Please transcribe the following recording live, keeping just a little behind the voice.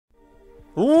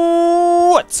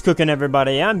What's cooking,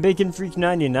 everybody? I'm Bacon Freak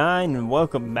 99 and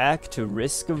welcome back to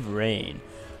Risk of Rain.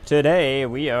 Today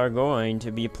we are going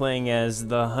to be playing as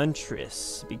the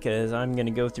Huntress because I'm going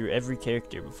to go through every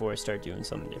character before I start doing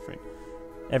something different.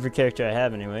 Every character I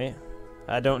have anyway.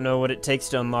 I don't know what it takes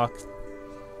to unlock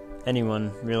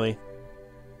anyone, really.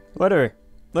 Whatever.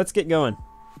 Let's get going.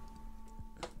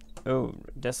 Oh,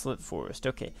 Desolate Forest.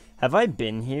 Okay. Have I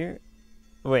been here?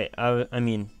 Wait, I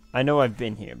mean, I know I've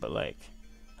been here, but like,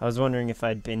 I was wondering if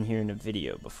I'd been here in a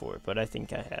video before, but I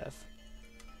think I have.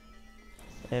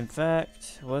 In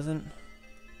fact, wasn't...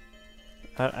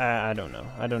 I don't know.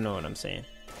 I don't know what I'm saying.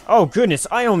 Oh, goodness,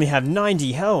 I only have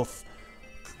 90 health!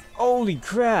 Holy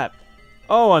crap!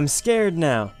 Oh, I'm scared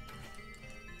now.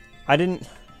 I didn't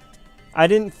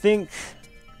think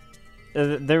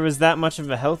there was that much of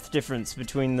a health difference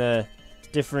between the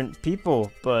different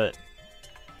people, but...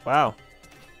 Wow.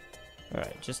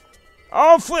 Alright, just...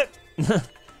 Oh, flip!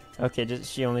 Okay,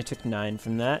 she only took 9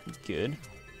 from that. Good.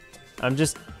 I'm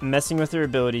just messing with her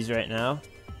abilities right now.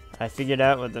 I figured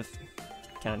out what the...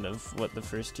 what the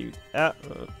first two...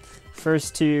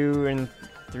 first 2 and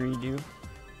 3 do.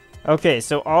 Okay,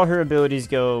 so all her abilities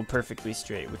go perfectly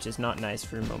straight, which is not nice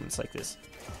for moments like this.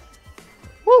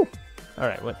 Woo!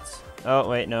 Alright, what's... Oh,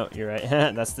 wait, no, you're right.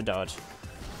 That's the dodge.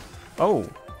 Oh,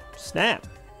 snap.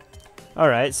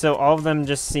 Alright, so all of them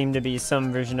just seem to be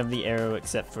some version of the arrow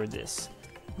except for this,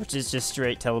 which is just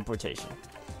straight teleportation.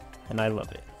 And I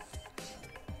love it.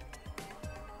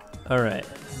 Alright,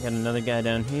 got another guy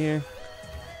down here.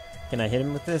 Can I hit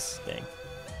him with this? Dang.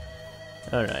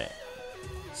 Alright.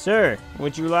 Sir,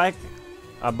 would you like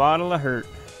a bottle of hurt?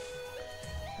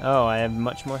 Oh, I have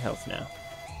much more health now.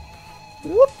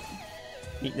 Whoop!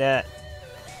 Eat that.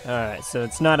 Alright, so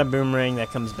it's not a boomerang that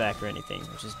comes back or anything,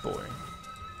 which is boring.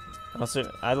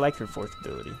 Also, I like her 4th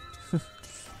ability.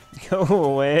 Go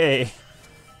away.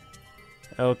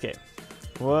 Okay.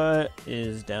 What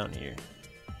is down here?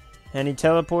 Any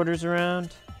teleporters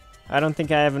around? I don't think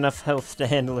I have enough health to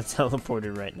handle a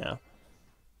teleporter right now.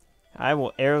 I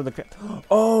will arrow the crap.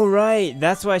 Oh, right.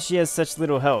 That's why she has such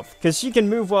little health. Because she can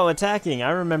move while attacking.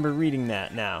 I remember reading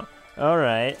that now.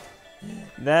 Alright.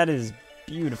 That is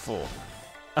beautiful.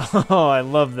 Oh, I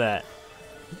love that.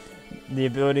 The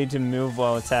ability to move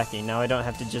while attacking. Now I don't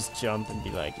have to just jump and be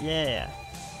like, yeah.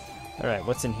 Alright,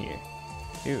 what's in here?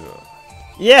 Ew.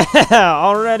 Yeah!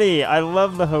 Already! I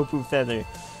love the Hopu feather.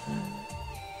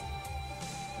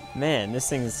 Man, this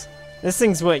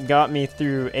thing's what got me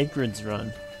through Acrid's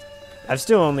run. I've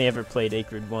still only ever played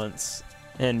Acrid once.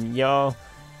 And y'all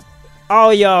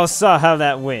saw how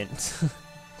that went.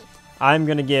 I'm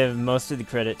gonna give most of the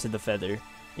credit to the feather.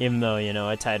 Even though, you know,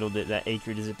 I titled it that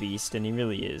Acrid is a beast, and he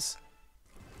really is.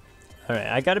 Alright,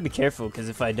 I gotta be careful, because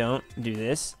if I don't do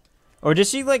this... Or does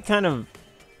she, like, kind of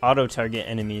auto-target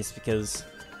enemies, because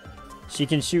she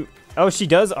can shoot... Oh, she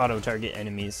does auto-target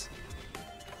enemies.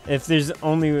 If there's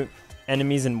only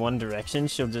enemies in one direction,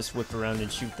 she'll just whip around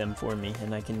and shoot them for me,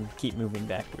 and I can keep moving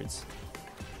backwards.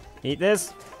 Eat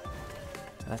this!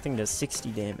 That thing does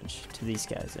 60 damage to these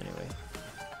guys, anyway.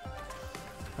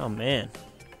 Oh, man.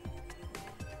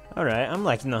 Alright, I'm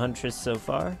liking the Huntress so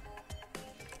far.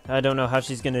 I don't know how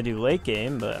she's going to do late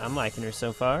game, but I'm liking her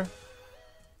so far.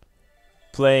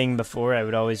 Playing before, I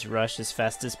would always rush as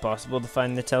fast as possible to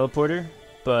find the teleporter,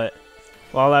 but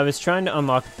while I was trying to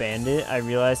unlock Bandit, I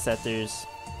realized that there's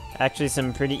actually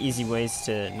some pretty easy ways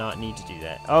to not need to do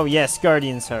that. Oh yes,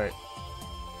 Guardian's Heart.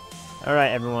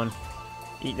 Alright everyone,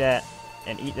 eat that,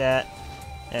 and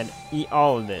eat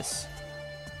all of this.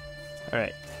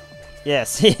 Alright.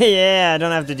 Yes, yeah, I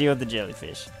don't have to deal with the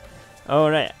jellyfish.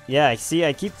 Alright, yeah,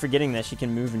 I keep forgetting that she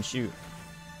can move and shoot.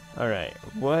 Alright,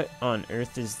 what on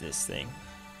earth is this thing?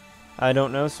 I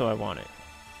don't know, so I want it.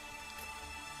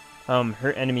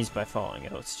 Hurt enemies by falling.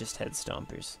 Oh, it's just head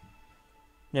stompers.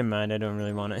 Never mind, I don't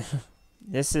really want it.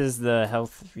 This is the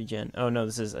health regen. Oh no,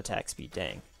 this is attack speed,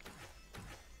 dang.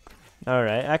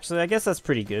 Alright, actually, I guess that's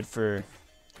pretty good for,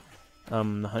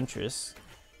 the Huntress.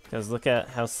 Because look at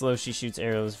how slow she shoots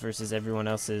arrows versus everyone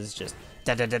else's just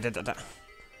da-da-da-da-da-da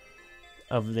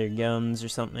of their guns or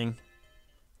something.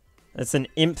 That's an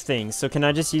imp thing, so can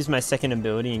I just use my 2nd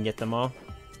ability and get them all?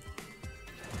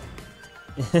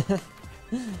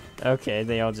 Okay,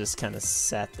 they all just kind of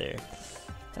sat there.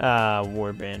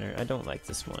 War Banner. I don't like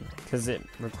this one, because it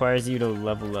requires you to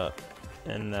level up,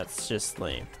 and that's just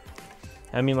lame.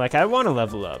 I mean, like, I want to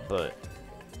level up, but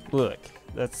look,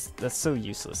 that's so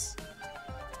useless.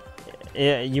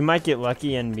 Yeah, you might get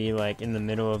lucky and be like in the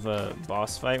middle of a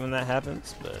boss fight when that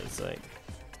happens, but it's like,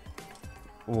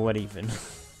 what even?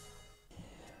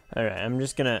 Alright, I'm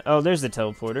just gonna... Oh, there's the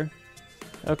teleporter.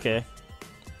 Okay.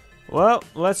 Well,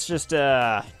 let's just do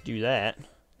that.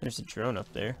 There's a drone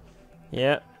up there.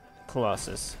 Yep,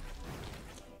 Colossus.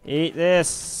 Eat this,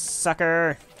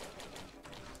 sucker!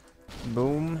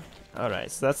 Boom.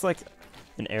 Alright, so that's like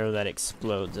an arrow that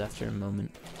explodes after a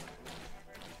moment.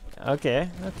 Okay,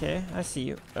 okay, I see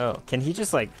you. Oh, can he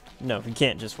just like... No, he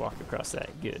can't just walk across that.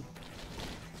 Good.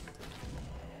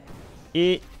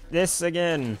 Eat this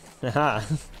again. Haha.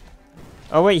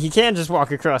 Oh wait, he can just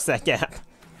walk across that gap.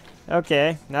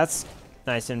 Okay, that's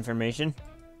nice information.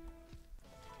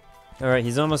 Alright,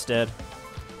 he's almost dead.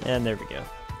 And there we go.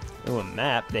 Oh, a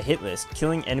map. The hit list.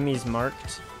 Killing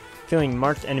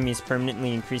marked enemies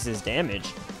permanently increases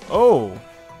damage. Oh!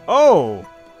 Oh!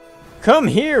 Come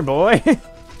here, boy!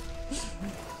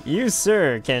 You,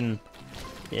 sir, can...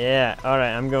 Yeah,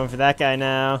 alright, I'm going for that guy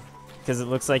now. Because it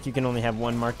looks like you can only have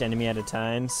one marked enemy at a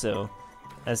time, so...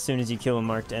 As soon as you kill a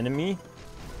marked enemy...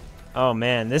 Oh,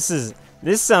 man, this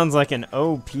sounds like an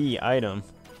OP item.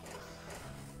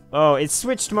 Oh, it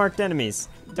switched marked enemies.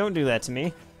 Don't do that to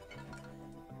me.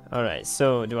 Alright,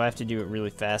 so do I have to do it really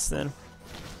fast then?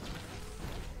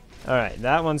 Alright,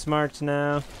 that one's marked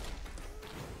now.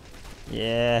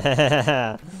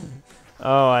 Yeah.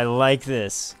 Oh, I like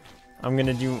this. I'm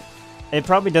gonna do... It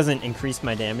probably doesn't increase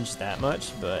my damage that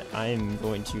much, but I'm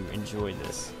going to enjoy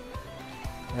this.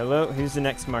 Hello? Who's the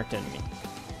next marked enemy?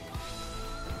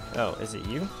 Oh, is it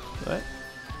you? What?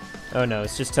 Oh no,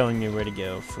 it's just telling me where to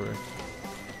go for...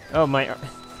 Oh, my...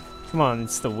 Come on,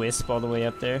 it's the wisp all the way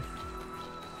up there.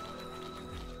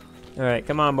 Alright,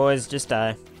 come on, boys, just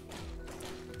die.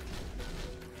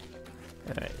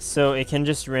 Alright, so it can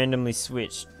just randomly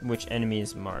switch which enemy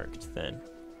is marked, then.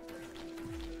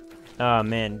 Oh,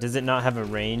 man, does it not have a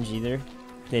range either?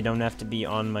 They don't have to be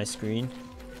on my screen?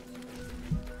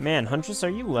 Man, Huntress, are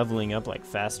you leveling up, like,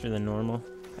 faster than normal?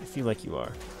 I feel like you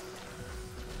are.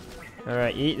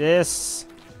 Alright, eat this!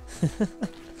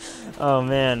 Oh,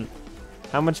 man.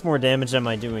 How much more damage am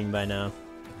I doing by now?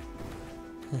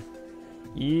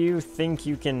 You think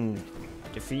you can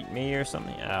defeat me or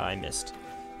something? Oh, I missed.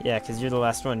 Yeah, because you're the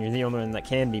last one. You're the only one that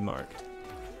can be marked.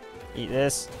 Eat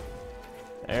this.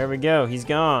 There we go. He's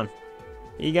gone.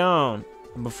 He gone.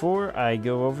 Before I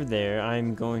go over there,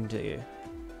 I'm going to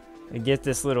get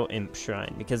this little imp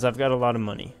shrine because I've got a lot of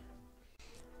money.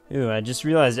 Ooh, I just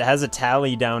realized it has a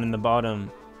tally down in the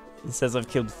bottom. It says I've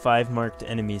killed 5 marked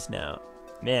enemies now.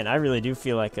 Man, I really do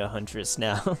feel like a huntress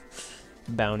now.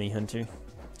 Bounty hunter.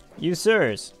 You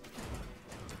sirs.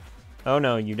 Oh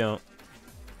no, you don't.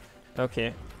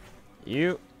 Okay.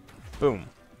 You. Boom.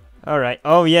 Alright.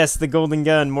 Oh yes, the golden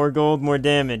gun. More gold, more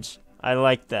damage. I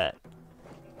like that.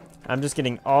 I'm just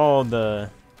getting all the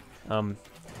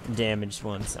damaged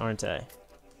ones, aren't I?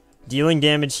 Dealing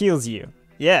damage heals you.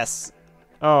 Yes.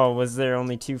 Oh, was there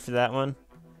only 2 for that one?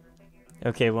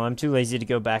 Okay, well I'm too lazy to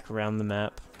go back around the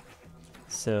map.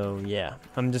 So yeah,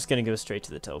 I'm just gonna go straight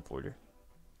to the teleporter.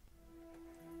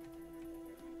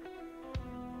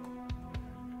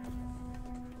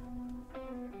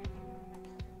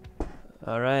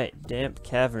 Alright, damp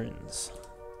caverns.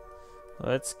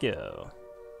 Let's go.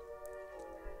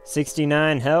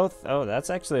 69 health? Oh,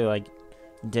 that's actually like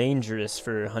dangerous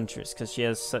for Huntress because she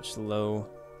has such low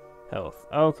health.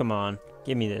 Oh, come on.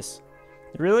 Give me this.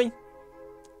 Really?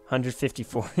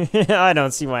 154. I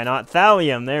don't see why not.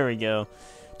 Thallium, there we go.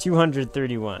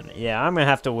 231. Yeah, I'm gonna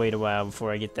have to wait a while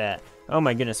before I get that. Oh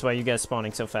my goodness, why are you guys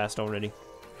spawning so fast already?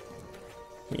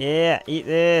 Yeah, eat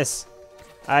this.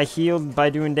 I healed by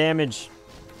doing damage.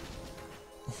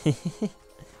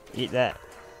 Eat that.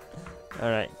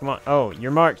 Alright, come on. Oh,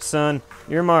 you're marked, son.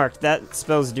 You're marked. That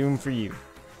spells doom for you.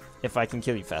 If I can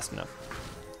kill you fast enough.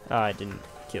 Oh, I didn't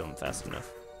kill him fast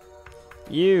enough.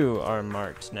 You are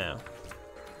marked now.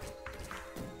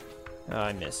 Oh,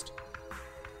 I missed.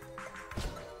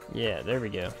 Yeah, there we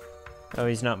go. Oh,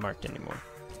 he's not marked anymore.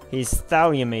 He's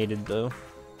thalliumated, though.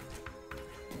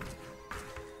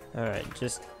 Alright,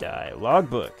 just die.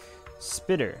 Logbook.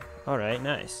 Spitter. Alright,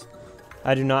 nice.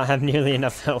 I do not have nearly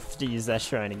enough health to use that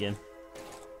shrine again.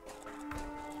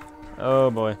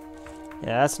 Oh boy.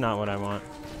 Yeah, that's not what I want.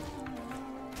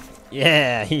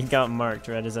 Yeah, he got marked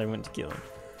right as I went to kill him.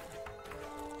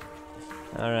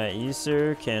 Alright, you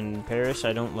sir can perish.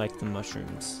 I don't like the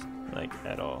mushrooms, like,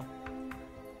 at all.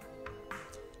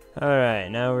 Alright,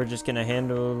 now we're just gonna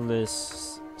handle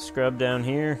this scrub down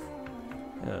here.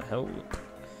 Oh, help.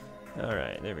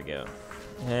 Alright, there we go.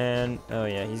 And, oh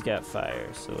yeah, he's got fire,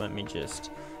 so let me just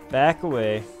back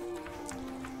away.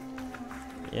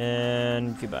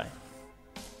 And goodbye.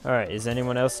 Alright, is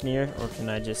anyone else near, or can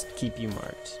I just keep you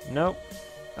marked? Nope.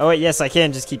 Oh wait, yes, I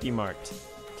can just keep you marked,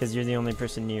 because you're the only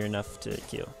person near enough to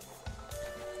kill.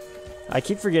 I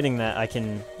keep forgetting that I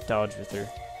can dodge with her.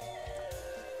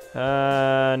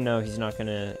 No, he's not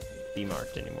gonna be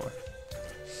marked anymore.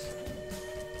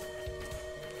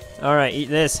 Alright, eat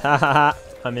this. Ha ha ha.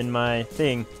 I'm in my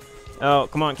thing. Oh,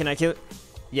 come on, can I kill it?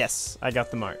 Yes, I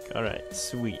got the mark. Alright,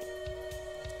 sweet.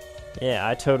 Yeah,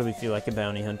 I totally feel like a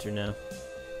bounty hunter now.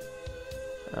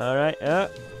 Alright,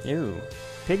 ew.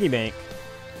 Piggy bank.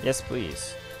 Yes,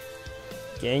 please.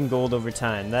 Gain gold over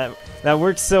time. That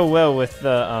works so well with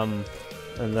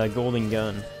the golden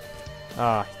gun.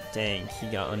 Ah, dang, he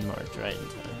got unmarked right in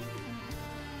time.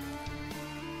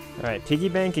 Alright, piggy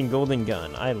bank and golden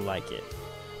gun. I like it.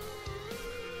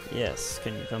 Yes,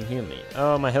 can you come heal me?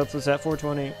 Oh, my health was at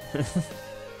 420.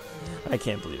 I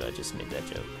can't believe I just made that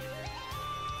joke.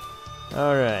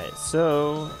 Alright,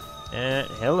 so...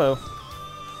 hello.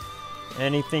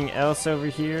 Anything else over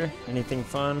here? Anything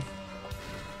fun?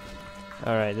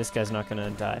 Alright, this guy's not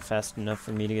gonna die fast enough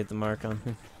for me to get the mark on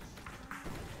him.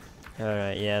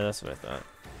 Alright, yeah, that's what I thought.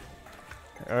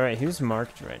 Alright, who's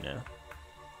marked right now?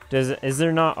 Is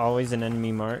there not always an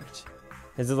enemy marked?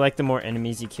 Is it like the more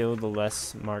enemies you kill, the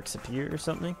less marks appear or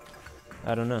something?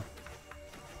 I don't know.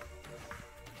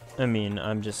 I mean,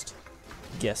 I'm just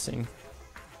guessing.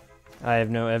 I have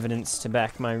no evidence to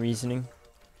back my reasoning.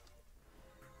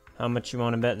 How much you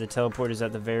want to bet the teleport is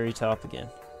at the very top again?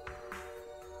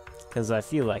 Because I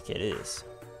feel like it is.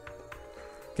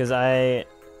 Because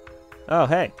oh,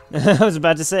 hey. I was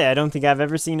about to say, I don't think I've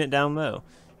ever seen it down low.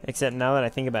 Except now that I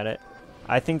think about it,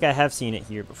 I think I have seen it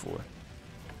here before.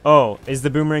 Oh, is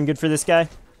the boomerang good for this guy?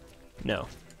 No.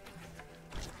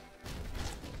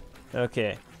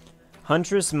 Okay.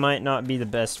 Huntress might not be the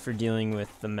best for dealing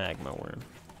with the magma worm.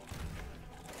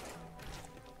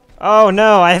 Oh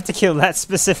no, I have to kill that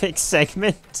specific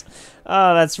segment.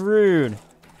 Oh, that's rude.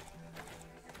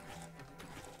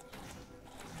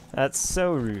 That's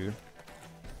so rude.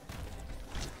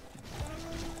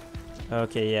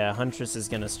 Okay, yeah, Huntress is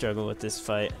gonna struggle with this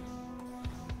fight.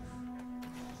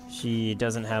 She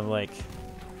doesn't have, like,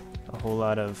 a whole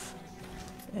lot of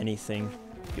anything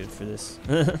good for this.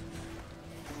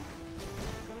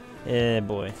 Yeah,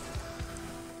 boy.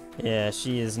 Yeah,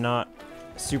 she is not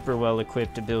super well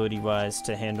equipped ability-wise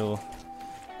to handle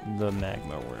the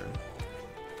magma worm.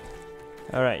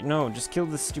 Alright, no, just kill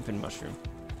this stupid mushroom.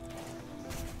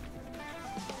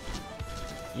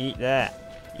 Eat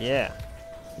that. Yeah.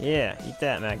 Yeah, eat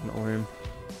that magma worm.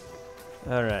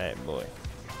 Alright, boy.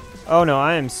 Oh no,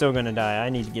 I am so gonna die. I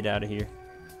need to get out of here.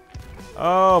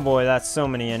 Oh boy, that's so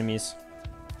many enemies.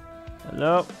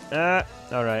 Hello?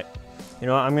 Alright. You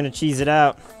know what, I'm gonna cheese it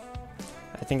out.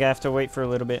 I think I have to wait for a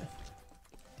little bit.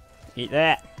 Eat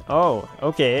that. Oh,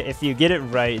 okay. If you get it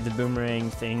right, the boomerang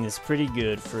thing is pretty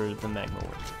good for the magma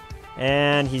worm.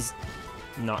 And he's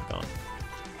not gone.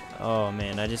 Oh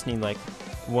man, I just need like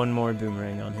one more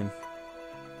boomerang on him.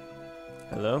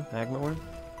 Hello, magma worm?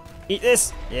 Eat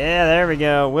this! Yeah, there we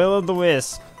go.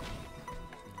 Will-o'-the-wisp.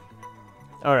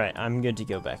 Alright, I'm good to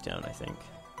go back down, I think.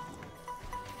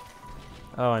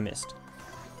 Oh, I missed.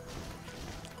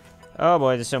 Oh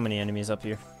boy, there's so many enemies up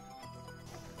here.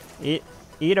 Eat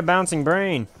a bouncing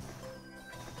brain!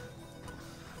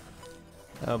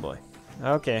 Oh boy.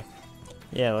 Okay.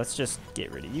 Yeah, let's just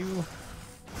get rid of you.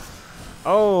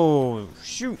 Oh,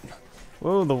 shoot!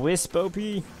 Whoa, the wisp OP!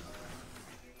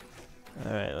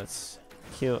 Alright, let's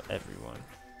kill everyone.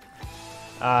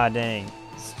 Ah, dang.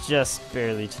 It's just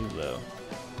barely too low.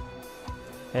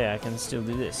 Hey, I can still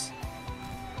do this.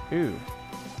 Ooh.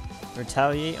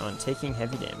 Retaliate on taking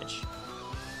heavy damage.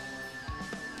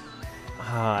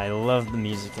 Ah, I love the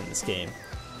music in this game.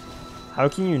 How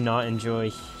can you not enjoy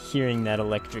hearing that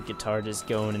electric guitar just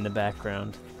going in the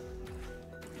background?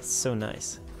 It's so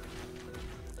nice.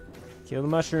 Kill the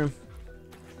mushroom.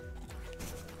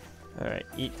 Alright,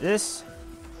 eat this.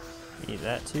 Eat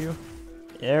that too.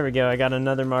 There we go, I got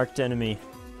another marked enemy.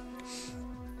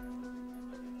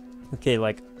 Okay,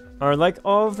 are like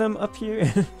all of them up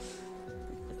here?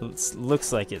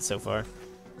 Looks like it so far.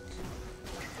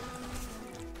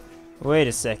 Wait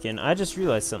a second, I just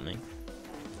realized something.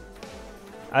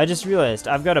 I just realized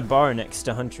I've got a bar next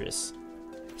to Huntress.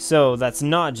 So that's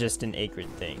not just an Acrid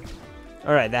thing.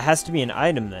 Alright, that has to be an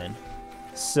item then.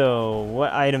 So,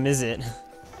 what item is it?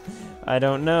 I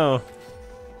don't know.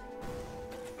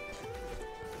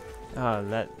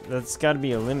 Oh, that's gotta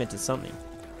be a limit to something.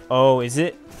 Oh, is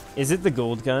it the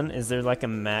gold gun? Is there like a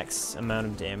max amount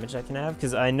of damage I can have?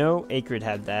 Because I know Acrid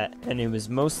had that, and it was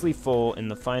mostly full in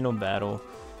the final battle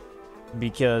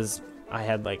because I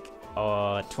had like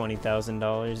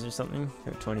 $20,000 or something,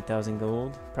 or 20,000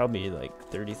 gold, probably like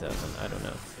 30,000. I don't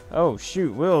know. Oh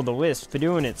shoot, Will-o'-the-wisp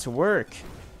doing its work.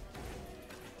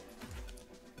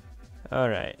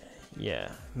 Alright.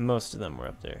 Yeah, most of them were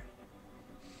up there.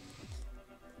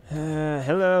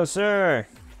 Hello, sir.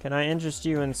 Can I interest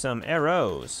you in some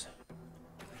arrows?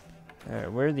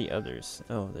 Alright, where are the others?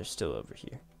 Oh, they're still over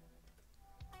here.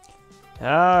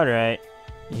 Alright.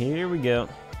 Here we go.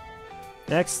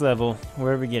 Next level.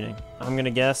 Where are we getting? I'm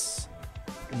gonna guess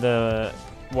the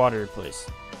water place.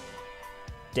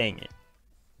 Dang it.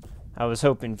 I was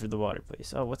hoping for the water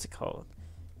place. Oh, what's it called?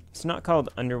 It's not called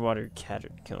Underwater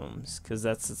Catacombs, because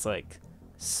that's its like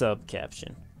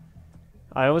sub-caption.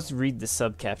 I always read the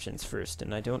sub-captions first,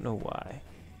 and I don't know why.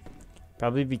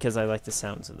 Probably because I like the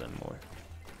sounds of them more.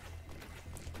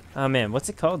 Oh man, what's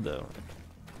it called though?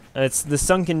 It's the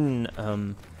sunken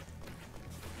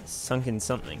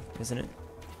something, isn't it?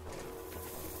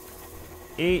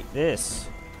 Eat this.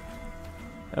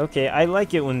 Okay, I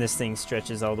like it when this thing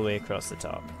stretches all the way across the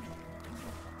top.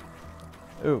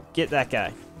 Ooh, get that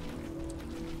guy.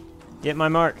 Get my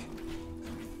mark.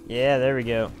 Yeah, there we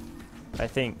go. I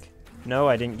think. No,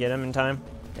 I didn't get him in time.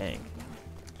 Dang.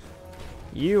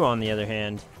 You, on the other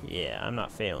hand, yeah, I'm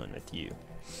not failing with you.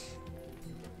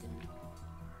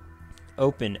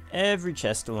 Open every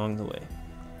chest along the way.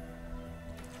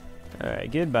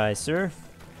 Alright, goodbye, sir.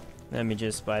 Let me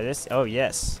just buy this. Oh,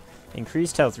 yes.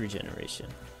 Increased health regeneration.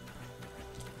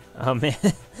 Oh, man.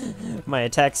 My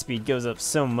attack speed goes up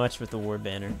so much with the war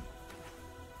banner.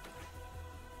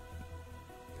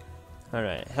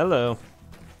 Alright, hello.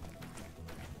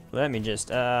 Let me just,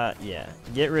 yeah.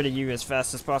 Get rid of you as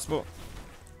fast as possible.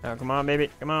 Oh, come on, baby.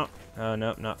 Come on. Oh,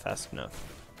 no, not fast enough.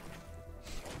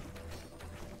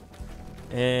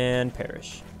 And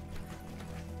perish.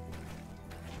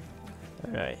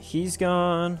 Alright, he's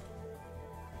gone.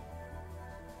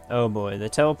 Oh boy, the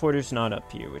teleporter's not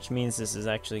up here, which means this is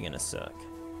actually gonna suck.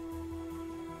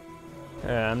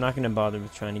 I'm not gonna bother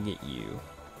with trying to get you.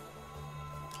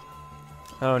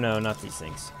 Oh no, not these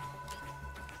things.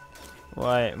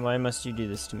 Why must you do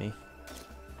this to me?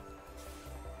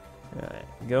 Alright,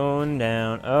 going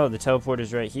down. Oh, the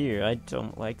teleporter's right here. I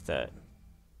don't like that.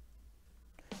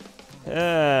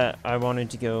 I wanted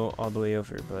to go all the way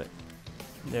over, but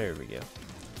there we go.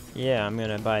 Yeah, I'm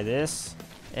gonna buy this.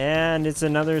 And it's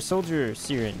another soldier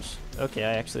syringe. Okay,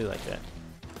 I actually like that.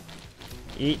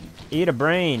 Eat a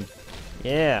brain.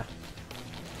 Yeah.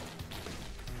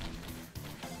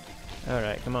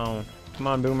 Alright, come on. Come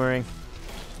on, Boomerang.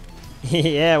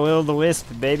 Yeah, will-o'-the-wisp,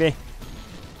 baby.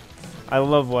 I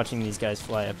love watching these guys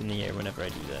fly up in the air whenever I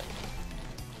do that.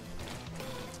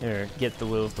 Here, get the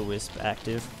will-o'-the-wisp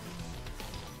active.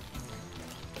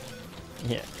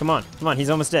 Yeah, come on, he's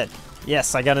almost dead.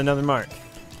 Yes, I got another mark.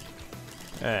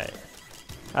 Alright.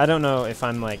 I don't know if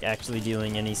I'm like actually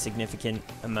dealing any significant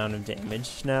amount of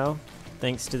damage now,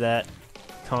 thanks to that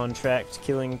contract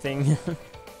killing thing.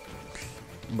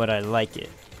 But I like it.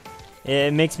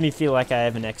 It makes me feel like I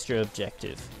have an extra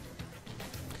objective.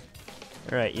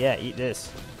 Alright, yeah, eat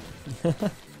this.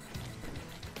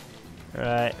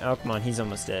 Alright, oh come on, he's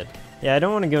almost dead. Yeah, I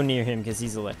don't want to go near him because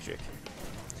he's electric.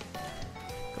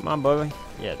 Come on, boy.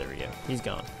 Yeah, there we go. He's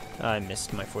gone. I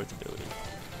missed my fourth ability.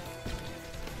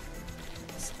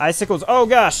 Icicles. Oh,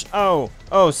 gosh. Oh,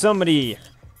 somebody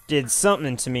did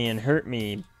something to me and hurt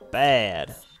me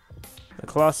bad. The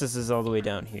Colossus is all the way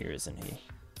down here, isn't he?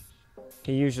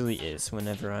 He usually is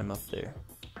whenever I'm up there.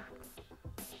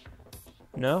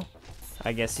 No?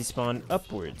 I guess he spawned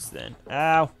upwards then.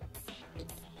 Ow.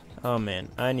 Oh, man.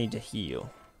 I need to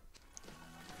heal.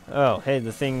 Oh, hey,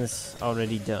 the thing's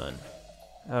already done.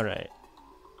 Alright.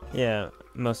 Yeah,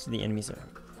 most of the enemies are.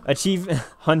 Achieve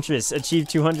Huntress. Achieve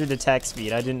 200 attack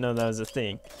speed. I didn't know that was a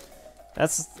thing.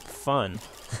 That's fun.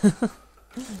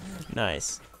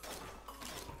 Nice.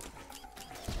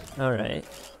 Alright.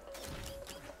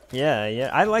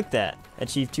 Yeah, I like that.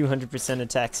 Achieve 200%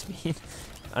 attack speed.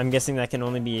 I'm guessing that can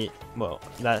only be... Well,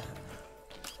 that...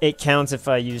 It counts if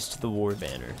I used the war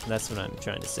banner. That's what I'm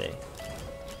trying to say.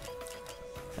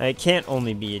 It can't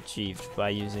only be achieved by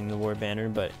using the war banner,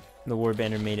 but the war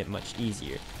banner made it much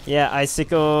easier. Yeah,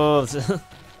 icicles!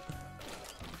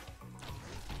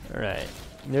 Alright,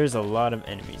 there's a lot of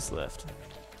enemies left.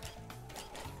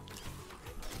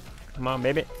 Come on,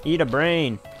 baby. Eat a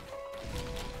brain!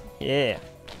 Yeah.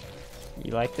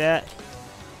 You like that?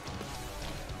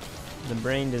 The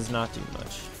brain does not do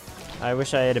much. I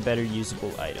wish I had a better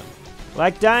usable item.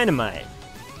 Like dynamite!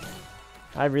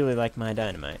 I really like my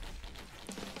dynamite.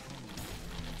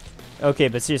 Okay,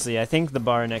 but seriously, I think the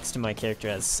bar next to my character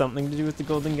has something to do with the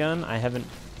golden gun.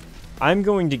 I'm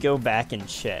going to go back and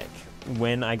check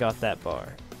when I got that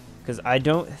bar, because I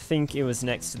don't think it was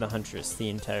next to the Huntress the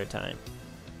entire time.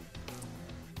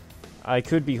 I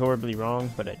could be horribly wrong,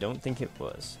 but I don't think it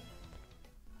was.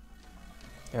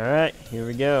 Alright, here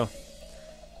we go.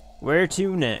 Where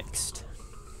to next?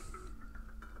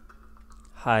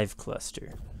 Hive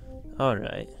cluster.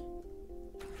 Alright.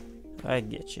 I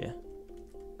get you.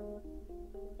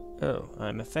 Oh,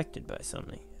 I'm affected by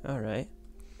something. Alright.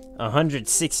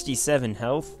 167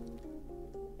 health.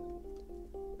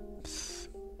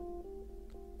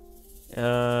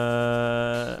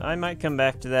 I might come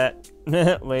back to that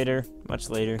later, much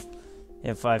later,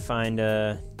 if I find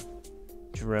a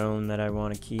drone that I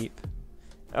want to keep.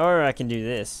 Or I can do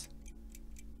this.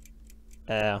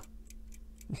 Ow.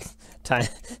 Time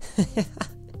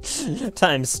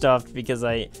time stopped because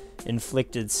I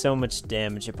inflicted so much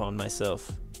damage upon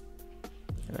myself.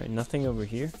 Alright, nothing over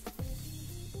here?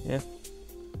 Yeah.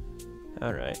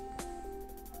 Alright.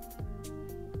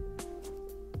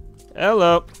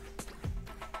 Hello!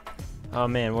 Oh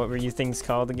man, what were you things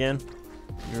called again?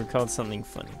 You were called something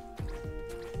funny.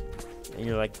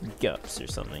 You're like Gups or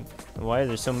something. Why are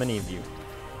there so many of you?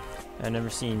 I've never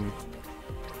seen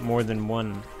more than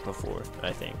one before,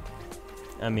 I think.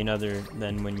 I mean, other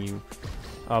than when you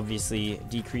obviously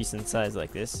decrease in size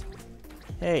like this.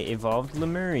 Hey, evolved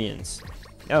Lemurians.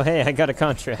 Oh hey, I got a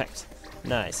contract.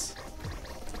 Nice.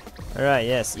 Alright,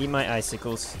 yes, eat my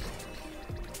icicles.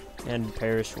 And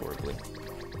perish horribly.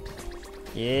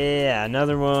 Yeah,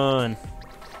 another one.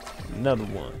 Another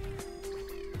one.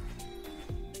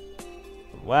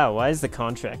 Wow, why is the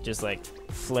contract just like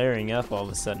flaring up all of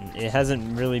a sudden? It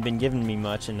hasn't really been giving me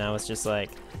much, and now it's just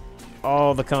like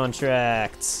all the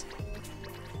contracts.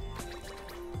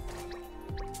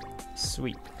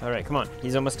 Sweet. Alright, come on.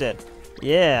 He's almost dead.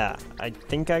 Yeah, I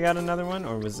think I got another one,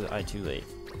 or was I too late?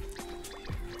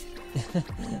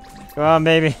 Come on,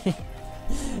 baby.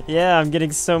 Yeah, I'm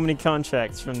getting so many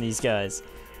contracts from these guys.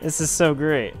 This is so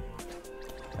great.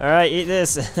 Alright, eat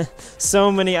this.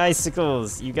 So many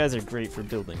icicles. You guys are great for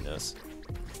building those.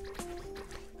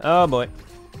 Oh boy.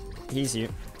 He's here.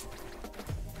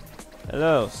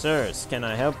 Hello, sirs. Can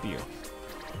I help you?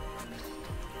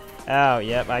 Ow,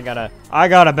 yep, I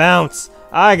gotta bounce.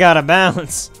 I gotta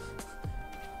bounce.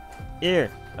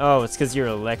 Here. Oh, it's because you're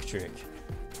electric.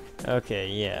 Okay,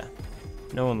 yeah.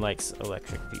 No one likes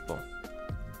electric people.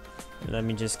 Let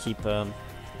me just keep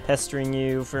pestering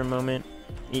you for a moment.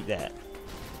 Eat that.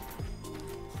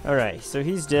 Alright, so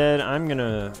he's dead. I'm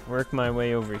gonna work my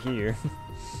way over here.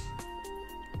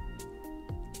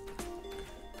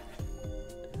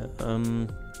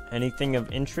 Anything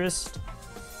of interest?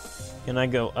 Can I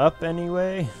go up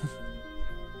anyway?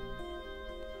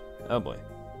 Oh boy.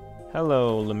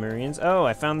 Hello, Lemurians. Oh,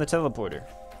 I found the teleporter.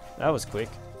 That was quick.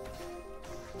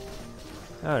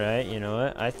 Alright, you know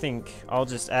what? I think I'll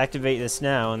just activate this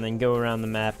now and then go around the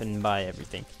map and buy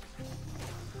everything.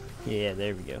 Yeah,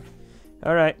 there we go.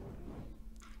 Alright.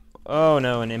 Oh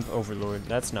no, an imp overlord.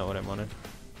 That's not what I wanted.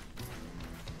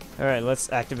 Alright,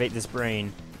 let's activate this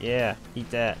brain. Yeah, eat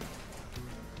that.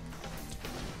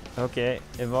 Okay,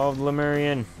 evolved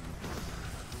Lemurian.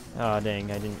 Oh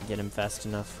dang, I didn't get him fast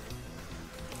enough.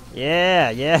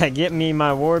 Yeah, get me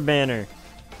my war banner.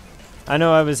 I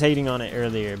know I was hating on it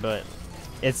earlier, but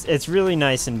it's really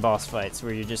nice in boss fights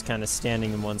where you're just kind of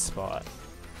standing in one spot.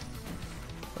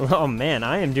 Oh man,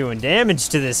 I am doing damage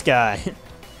to this guy.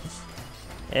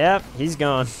 Yep, he's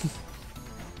gone.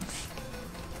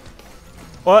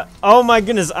 What? Oh my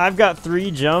goodness, I've got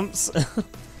 3 jumps.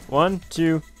 1,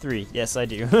 2, 3. Yes, I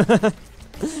do.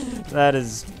 That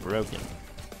is broken.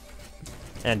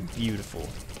 And beautiful.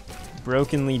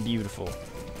 Brokenly beautiful.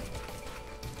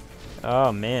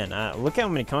 Oh man, look how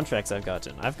many contracts I've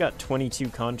gotten. I've got 22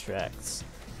 contracts.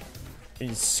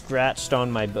 It's scratched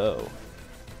on my bow.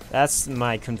 That's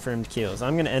my confirmed kills.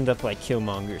 I'm gonna end up like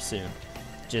Killmonger soon.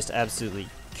 Just absolutely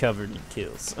covered in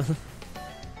kills.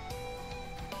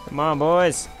 Come on,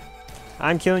 boys.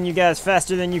 I'm killing you guys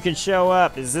faster than you can show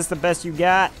up. Is this the best you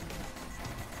got?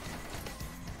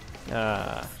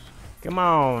 Come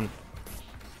on.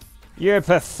 You're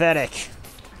pathetic.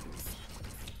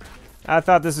 I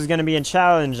thought this was going to be a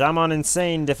challenge. I'm on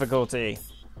insane difficulty.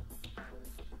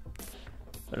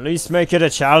 At least make it a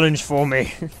challenge for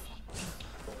me.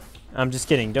 I'm just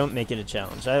kidding. Don't make it a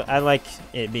challenge. I like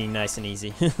it being nice and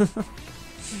easy.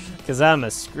 Because I'm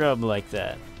a scrub like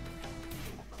that.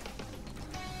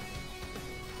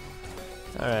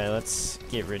 Alright, let's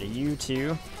get rid of you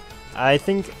two. I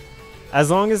think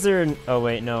as long as they're... Oh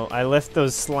wait, no. I left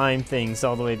those slime things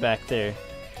all the way back there.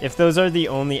 If those are the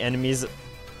only enemies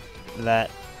that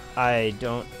I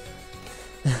don't...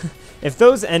 If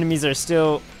those enemies are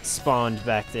still spawned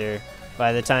back there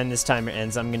by the time this timer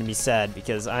ends, I'm gonna be sad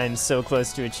because I'm so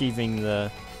close to achieving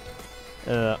the...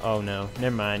 oh no,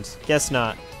 never mind. Guess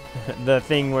not. The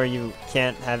thing where you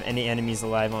can't have any enemies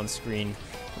alive on screen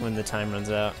when the time runs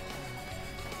out.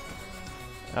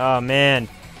 Oh man.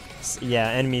 Yeah,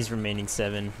 enemies remaining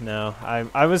 7. No,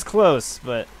 I was close,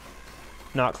 but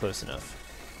not close enough.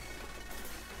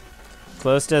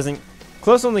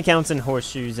 Close only counts in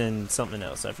horseshoes and something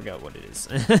else. I forgot what it is.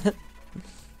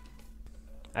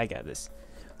 I got this.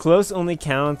 Close only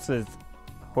counts with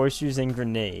horseshoes and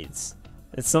grenades.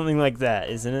 It's something like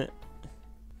that, isn't it?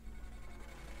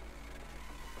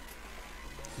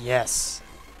 Yes.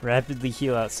 Rapidly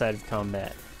heal outside of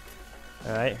combat.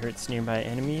 Alright, hurts nearby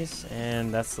enemies,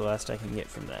 and that's the last I can get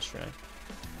from that shrine.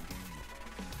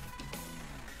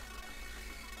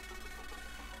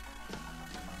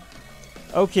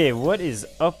 Okay, what is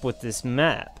up with this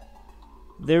map?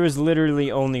 There was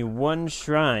literally only one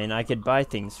shrine I could buy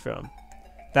things from.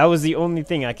 That was the only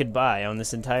thing I could buy on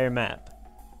this entire map.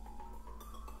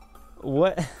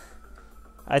 What?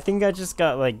 I think I just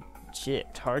got, like,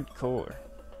 gypped hardcore.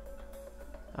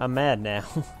 I'm mad now.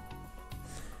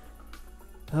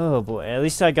 Oh boy, at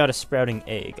least I got a sprouting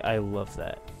egg. I love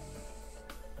that.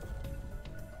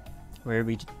 Where are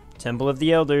we? Temple of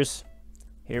the Elders.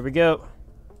 Here we go.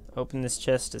 Open this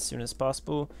chest as soon as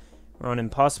possible. We're on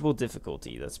impossible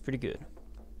difficulty. That's pretty good.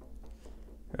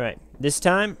 Alright, this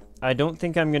time, I don't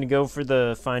think I'm going to go for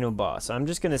the final boss. I'm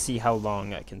just going to see how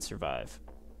long I can survive.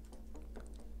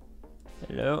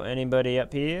 Hello, anybody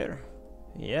up here?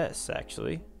 Yes,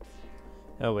 actually.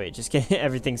 Oh wait, just kidding.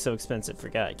 Everything's so expensive.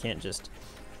 Forgot, I can't just...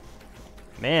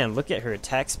 Man, look at her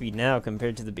attack speed now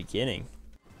compared to the beginning.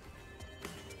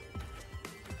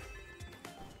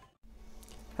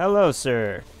 Hello,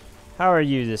 sir. How are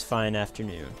you this fine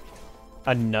afternoon?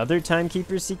 Another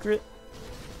timekeeper secret?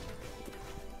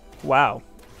 Wow.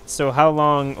 So how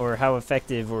long or how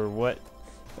effective or what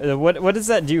does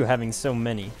that do, having so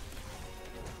many?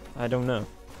 I don't know.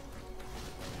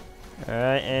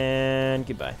 Alright, and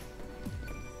goodbye.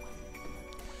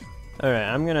 Alright,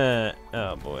 I'm gonna...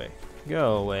 Oh boy.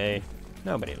 Go away.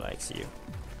 Nobody likes you.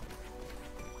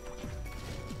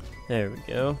 There we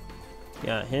go.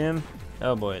 Got him.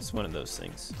 Oh boy, it's one of those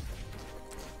things.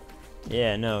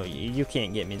 Yeah, no, you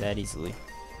can't get me that easily.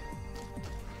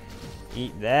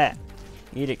 Eat that.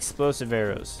 Eat explosive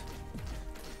arrows.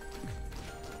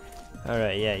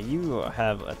 Alright, yeah, you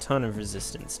have a ton of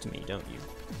resistance to me, don't you?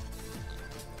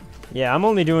 Yeah, I'm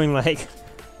only doing like...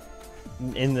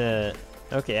 in the...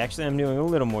 Okay, actually I'm doing a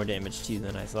little more damage to you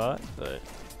than I thought, but...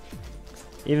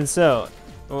 Even so...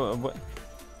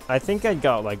 I think I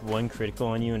got like one critical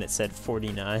on you and it said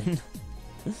 49.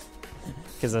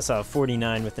 Because I saw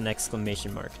 49 with an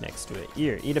exclamation mark next to it.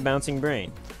 Here, eat a bouncing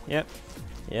brain. Yep.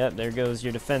 Yep, there goes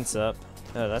your defense up.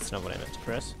 Oh, that's not what I meant to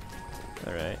press.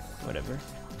 Alright, whatever.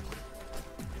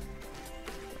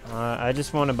 I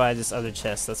just want to buy this other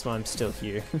chest, that's why I'm still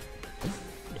here.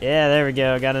 Yeah, there we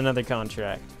go, got another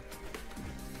contract.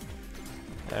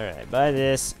 Alright, buy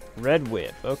this. Red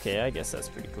whip. Okay, I guess that's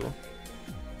pretty cool.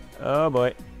 Oh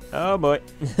boy. Oh boy.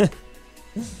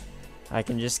 I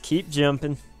can just keep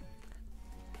jumping.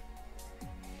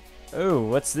 Oh,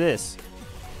 what's this?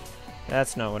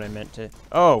 That's not what I meant to...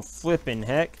 Oh, flippin'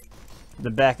 heck. The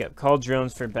backup. Call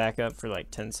drones for backup for like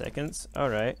 10 seconds.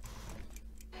 Alright.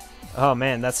 Oh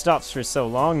man, that stops for so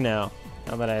long now.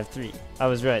 Now that I have 3. I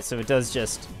was right, so it does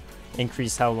just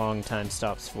increase how long time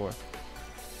stops for.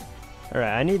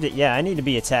 Alright, I need to... Yeah, I need to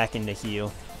be attacking to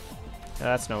heal.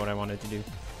 That's not what I wanted to do.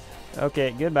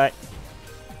 Okay, goodbye.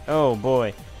 Oh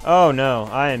boy. Oh no,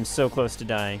 I am so close to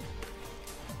dying.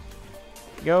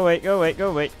 Go away, go away, go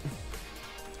away.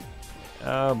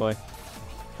 Oh boy.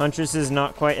 Huntress is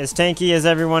not quite as tanky as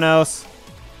everyone else.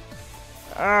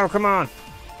 Oh, come on.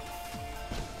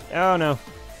 Oh no.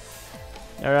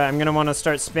 Alright, I'm gonna want to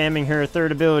start spamming her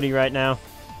third ability right now.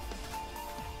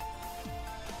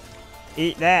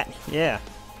 Eat that, yeah.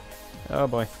 Oh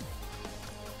boy.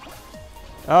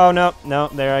 Oh no, no,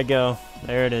 there I go.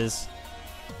 There it is.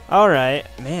 Alright,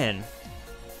 man.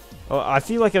 Well, I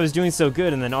feel like I was doing so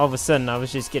good, and then all of a sudden I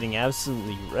was just getting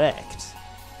absolutely wrecked.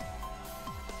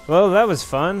 Well, that was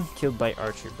fun. Killed by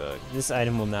archer bug. This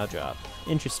item will now drop.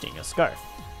 Interesting, a scarf.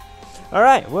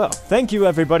 Alright, well, thank you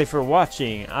everybody for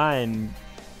watching. I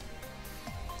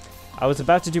was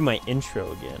about to do my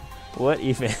intro again. What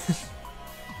even?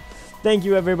 Thank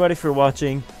you everybody for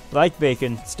watching. Like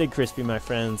bacon, stay crispy my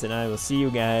friends, and I will see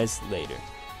you guys later.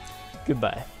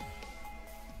 Goodbye.